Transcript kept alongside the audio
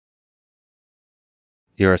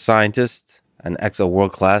you're a scientist, a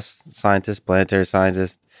world-class scientist, planetary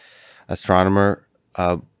scientist, astronomer.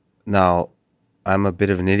 Now, I'm a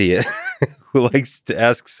bit of an idiot who likes to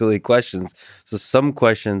ask silly questions. So some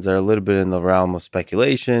questions are a little bit in the realm of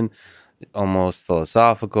speculation, almost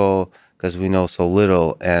philosophical, because we know so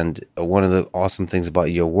little. And one of the awesome things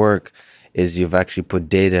about your work is you've actually put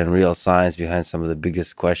data and real science behind some of the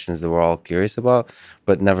biggest questions that we're all curious about.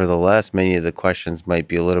 But nevertheless, many of the questions might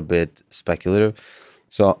be a little bit speculative.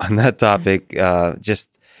 So on that topic, just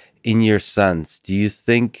in your sense, do you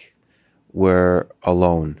think we're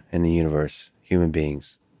alone in the universe, human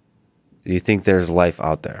beings? Do you think there's life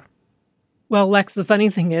out there? Well, Lex, the funny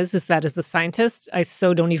thing is that as a scientist, I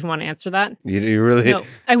so don't even want to answer that. You really? No,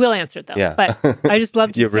 I will answer it though. Yeah. But I just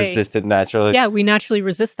love to you say— resist it naturally? Yeah, we naturally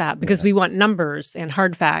resist that because we want numbers and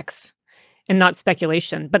hard facts and not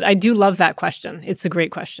speculation. But I do love that question. It's a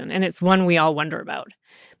great question. And it's one we all wonder about.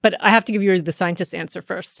 But I have to give you the scientist answer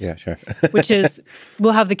first. Yeah, sure. Which is,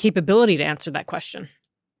 we'll have the capability to answer that question.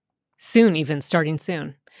 Soon, even, starting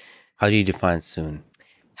soon. How do you define soon?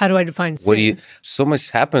 How do I define soon? So much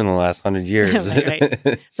happened in the last 100 years.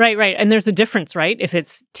 Right. And there's a difference, right? If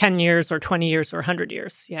it's 10 years or 20 years or 100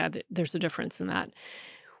 years. Yeah, there's a difference in that.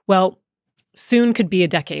 Well, soon could be a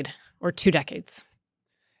decade or 2 decades.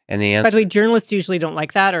 And the answer— By the way, journalists usually don't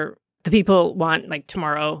like that, or the people want, like,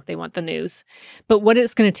 tomorrow, they want the news. But what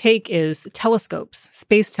it's going to take is telescopes,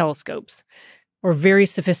 space telescopes, or very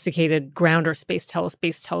sophisticated ground or space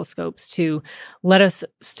telescopes to let us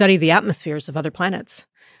study the atmospheres of other planets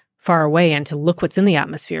far away, and to look what's in the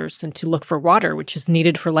atmospheres, and to look for water, which is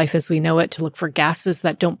needed for life as we know it, to look for gases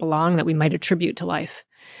that don't belong that we might attribute to life.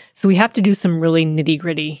 So we have to do some really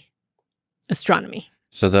nitty-gritty astronomy.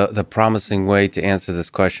 So the promising way to answer this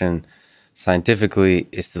question scientifically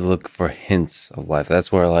is to look for hints of life.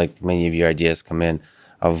 That's where, like, many of your ideas come in,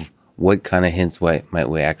 of what kind of hints might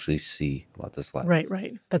we actually see about this life.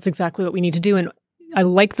 Right. That's exactly what we need to do. And I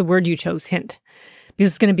like the word you chose, hint,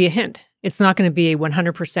 because it's going to be a hint. It's not going to be a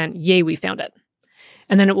 100%, yay, we found it.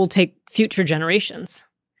 And then it will take future generations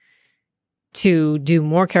to do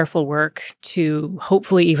more careful work, to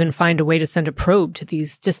hopefully even find a way to send a probe to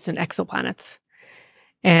these distant exoplanets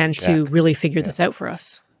and to really figure this out for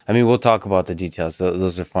us. I mean, we'll talk about the details.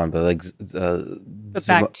 Those are fun, but like, but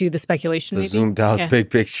back to the speculation, the maybe? zoomed out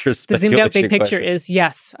big picture. The zoomed out big picture is,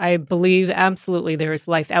 yes, I believe absolutely there is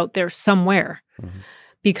life out there somewhere,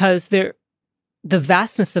 because the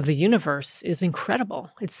vastness of the universe is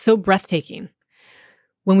incredible. It's so breathtaking.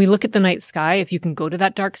 When we look at the night sky, if you can go to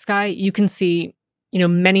that dark sky, you can see,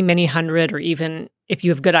 many, many hundred, or even if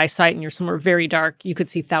you have good eyesight and you're somewhere very dark, you could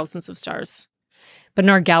see thousands of stars. But in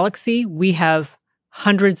our galaxy, we have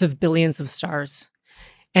hundreds of billions of stars,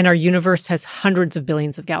 and our universe has hundreds of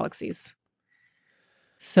billions of galaxies.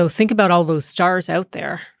 So think about all those stars out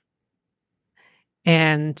there.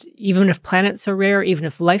 And even if planets are rare, even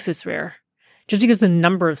if life is rare, just because the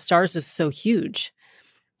number of stars is so huge,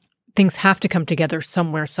 things have to come together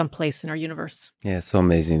somewhere, someplace in our universe. Yeah, it's so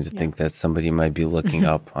amazing to think that somebody might be looking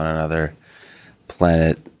up on another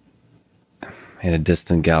planet in a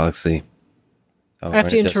distant galaxy. I have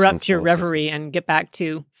to interrupt your reverie and get back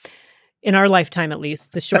to, in our lifetime at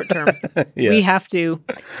least, the short term.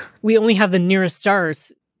 We only have the nearest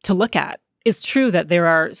stars to look at. It's true that there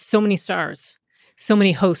are so many stars, so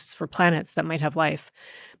many hosts for planets that might have life.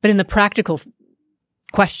 But in the practical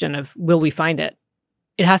question of will we find it,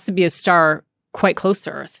 it has to be a star quite close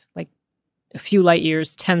to Earth, like a few light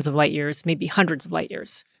years, tens of light years, maybe hundreds of light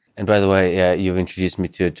years. And by the way, you've introduced me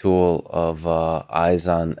to a tool of eyes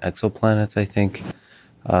on exoplanets, I think,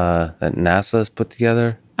 that NASA has put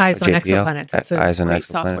together. Eyes on exoplanets. It's a great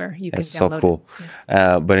software. You can download so cool.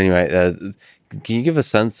 Yeah. But anyway, can you give a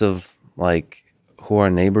sense of, like, who our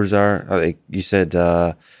neighbors are? Like you said,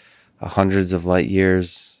 hundreds of light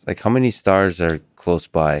years. Like, how many stars are close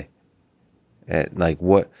by? Like,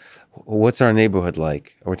 what's our neighborhood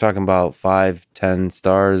like? We're talking about 5, 10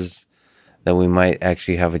 stars that we might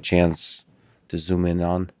actually have a chance to zoom in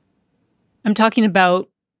on? I'm talking about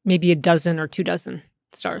maybe a dozen or 2 dozen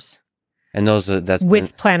stars. And that's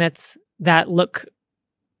with planets that look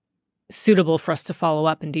suitable for us to follow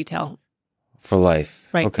up in detail. For life.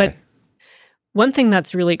 Right. Okay. But one thing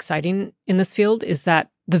that's really exciting in this field is that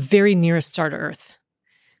the very nearest star to Earth,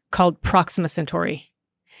 called Proxima Centauri,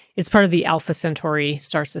 it's part of the Alpha Centauri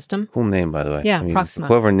star system. Cool name, by the way. Yeah, Proxima.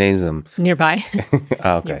 Whoever names them. Nearby.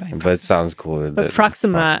 Okay, Nearby, but it sounds cooler. But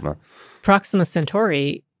Proxima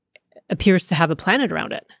Centauri appears to have a planet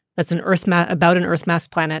around it. That's about an Earth mass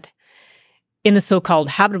planet in the so-called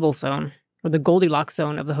habitable zone, or the Goldilocks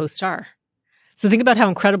zone of the host star. So think about how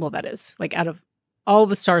incredible that is. Like, out of all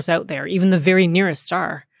the stars out there, even the very nearest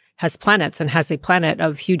star, has planets and has a planet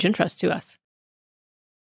of huge interest to us.